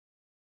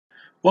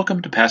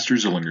Welcome to Pastor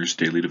Zillinger's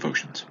Daily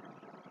Devotions.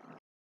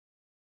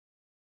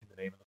 In the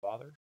name of the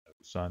Father, of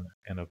the Son,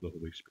 and of the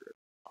Holy Spirit.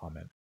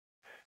 Amen.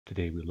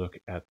 Today we look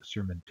at the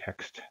sermon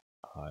text,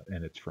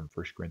 and it's from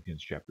 1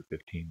 Corinthians chapter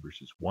 15,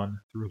 verses 1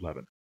 through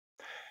 11.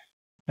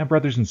 Now,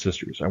 brothers and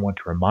sisters, I want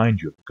to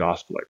remind you of the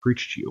gospel I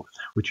preached to you,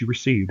 which you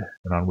received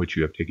and on which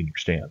you have taken your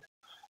stand.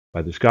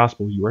 By this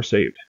gospel you are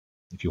saved,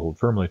 if you hold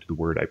firmly to the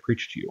word I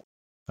preached to you.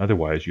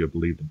 Otherwise you have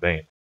believed in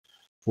vain.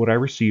 For what I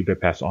received I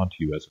pass on to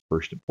you as of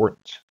first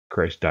importance.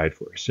 Christ died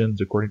for our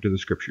sins according to the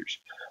Scriptures,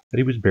 that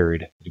he was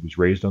buried, that he was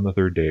raised on the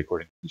third day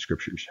according to the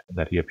Scriptures, and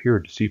that he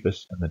appeared to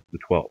Cephas and then to the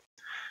 12.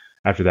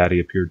 After that he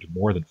appeared to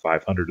more than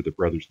 500 of the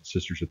brothers and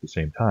sisters at the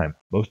same time,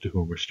 most of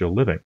whom were still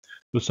living,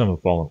 though some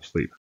have fallen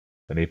asleep.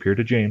 Then he appeared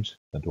to James,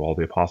 then to all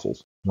the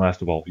apostles, and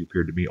last of all he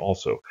appeared to me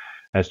also,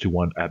 as to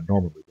one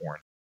abnormally born.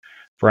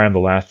 For I am the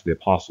last of the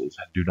apostles,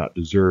 and do not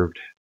deserve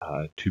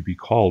to be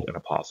called an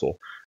apostle,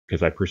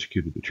 because I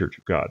persecuted the church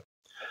of God.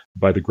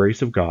 By the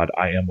grace of God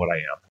I am what I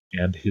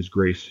am, and his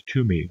grace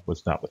to me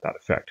was not without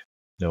effect.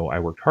 No, I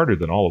worked harder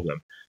than all of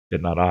them,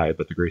 yet not I,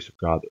 but the grace of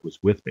God that was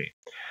with me.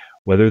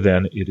 Whether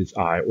then it is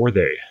I or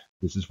they,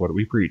 this is what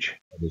we preach,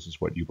 and this is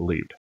what you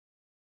believed.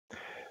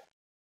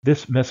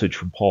 This message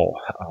from Paul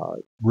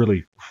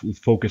really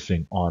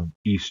focusing on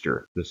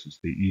Easter. This is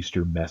the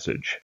Easter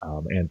message,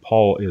 and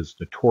Paul is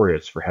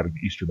notorious for having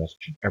the Easter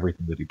message in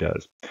everything that he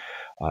does.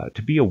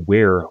 To be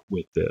aware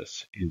with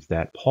this is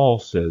that Paul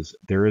says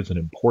there is an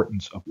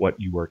importance of what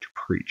you are to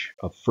preach,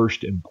 of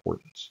first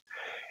importance.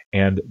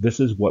 And this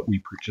is what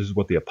we preach. This is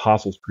what the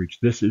apostles preach.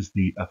 This is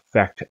the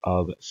effect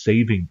of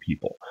saving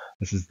people.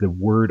 This is the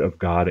word of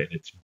God in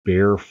its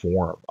bare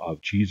form of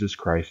Jesus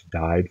Christ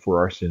died for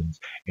our sins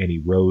and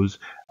he rose.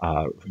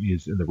 He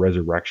is in the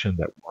resurrection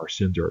that our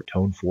sins are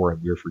atoned for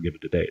and we are forgiven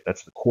today.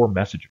 That's the core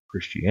message of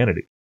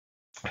Christianity.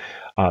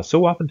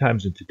 So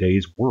oftentimes in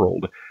today's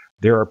world,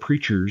 there are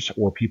preachers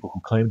or people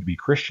who claim to be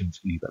Christians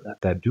even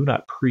that do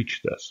not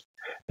preach this.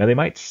 Now, they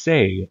might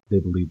say they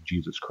believe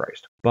Jesus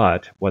Christ,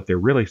 but what they're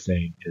really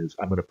saying is,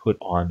 I'm going to put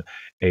on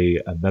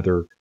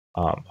another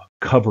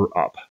cover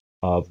up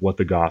of what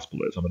the gospel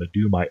is. I'm going to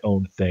do my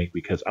own thing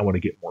because I want to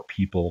get more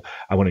people.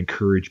 I want to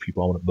encourage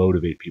people. I want to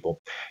motivate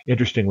people.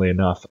 Interestingly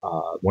enough,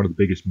 one of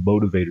the biggest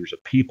motivators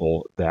of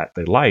people that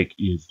they like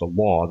is the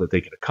law that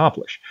they can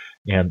accomplish.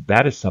 And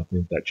that is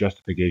something that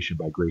justification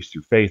by grace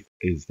through faith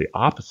is the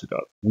opposite of.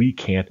 We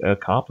can't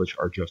accomplish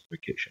our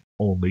justification.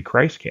 Only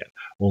Christ can.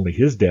 Only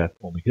his death,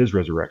 only his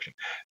resurrection.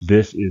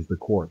 This is the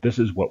core. This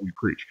is what we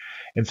preach.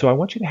 And so I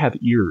want you to have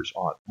ears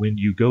on when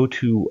you go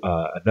to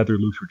another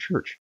Lutheran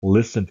church.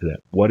 Listen to them.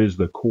 What is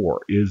the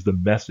core? Is the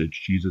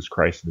message Jesus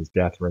Christ and his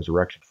death and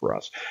resurrection for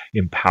us,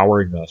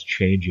 empowering us,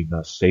 changing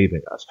us,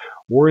 saving us?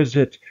 Or is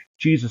it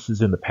Jesus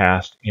is in the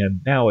past,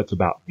 and now it's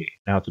about me.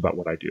 Now it's about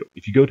what I do.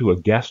 If you go to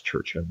a guest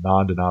church, a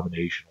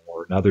non-denominational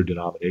or another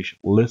denomination,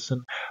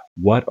 listen.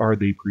 What are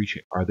they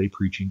preaching? Are they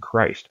preaching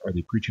Christ? Are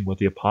they preaching what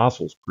the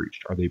apostles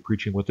preached? Are they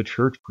preaching what the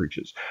church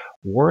preaches?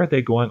 Or are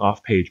they going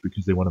off page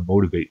because they want to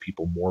motivate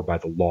people more by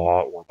the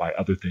law or by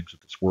other things of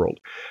this world?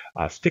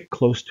 Stick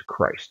close to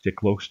Christ. Stick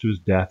close to his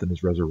death and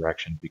his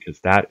resurrection, because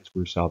that is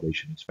where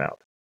salvation is found.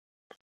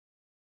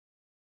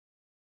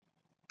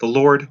 The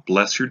Lord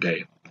bless your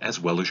day as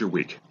well as your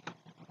week.